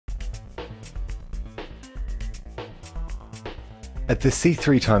At the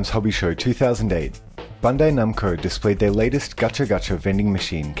C3x Hobby Show 2008, Bandai Namco displayed their latest gacha vending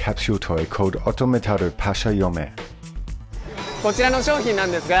machine capsule toy called Autometal Pashayome. こちらの商品な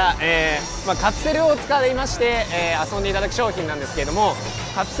んですが、カプセルを使いまして、遊んでいただく商品なんですけれども、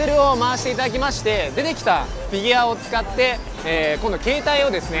カプセルを回していただきまして出てきたフィギュアを使って、今度携帯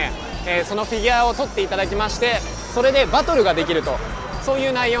をですね、そのフィギュアを取っていただきまして、それでバトルができると、そうい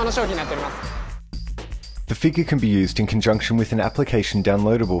う内容の商品になっております。The figure can be used in conjunction with an application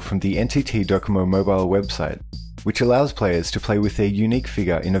downloadable from the NTT Docomo mobile website, which allows players to play with their unique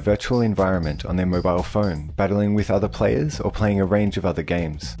figure in a virtual environment on their mobile phone, battling with other players or playing a range of other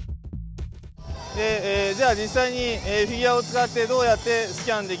games. で、じゃあ実際に、フィギュアを使ってどうやってス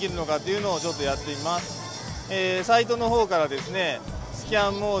キャンできるのかというのをちょっとやってみます。サイトの方からですね、スキャ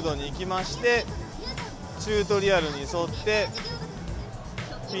ンモードに行きまして、チュートリアルに沿って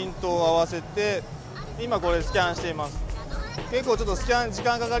ピントを合わせて、今これスキャンしています。結構ちょっとスキャン時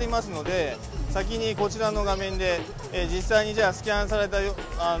間かかりますので、先にこちらの画面で、実際にじゃあスキャンされたフ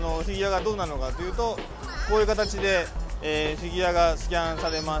ィギュアがどうなのかというと、こういう形で、フィギュアがスキャンさ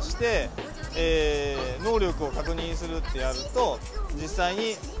れまして、能力を確認するってやると、実際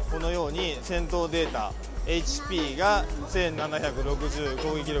にこのように戦闘データ HP が1760、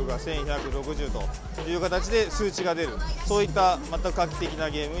攻撃力が1160という形で数値が出る、そういった全く画期的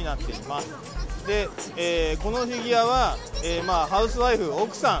なゲームになっています。で、このフィギュアは、ハウスワイフ、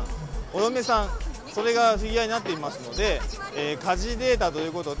奥さん、お嫁さん、それがフィギュアになっていますので、家事データとい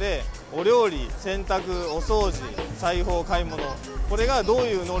うことで、お料理、洗濯、お掃除、裁縫、買い物、これがどう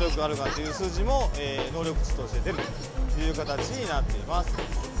いう能力があるかという数字も、能力値として出るという形になっています。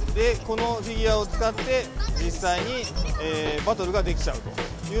で、このフィギュアを使って実際に、バトルができちゃう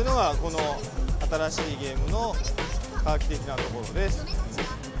というのがこの新しいゲームの画期的なところです。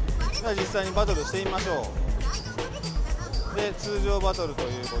では実際にバトルしてみましょう。で、通常バトルと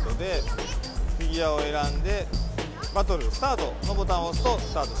いうことでフィギュアを選んでバトルスタートのボタンを押すと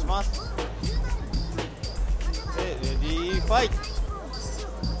スタートします。で、レディーファイト、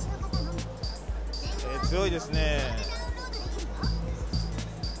強いですね。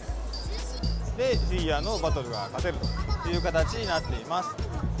で、フィギュアのバトルが勝てるという形になっています。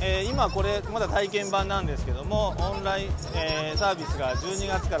今これまだ体験版なんですけども、オンライン、サービスが12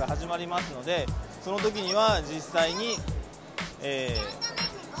月から始まりますので、その時には実際に、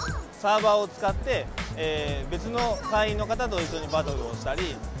サーバーを使って、別の会員の方と一緒にバトルをした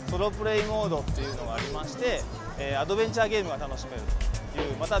り、ソロプレイモードっていうのがありまして、アドベンチャーゲームが楽しめると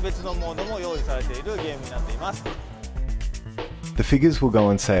いうまた別のモードも用意されているゲームになっています。The figures will go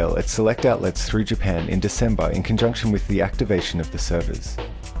on sale at select outlets through Japan in December in conjunction with the activation of the servers.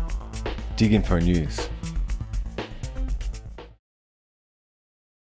 DigInfo News.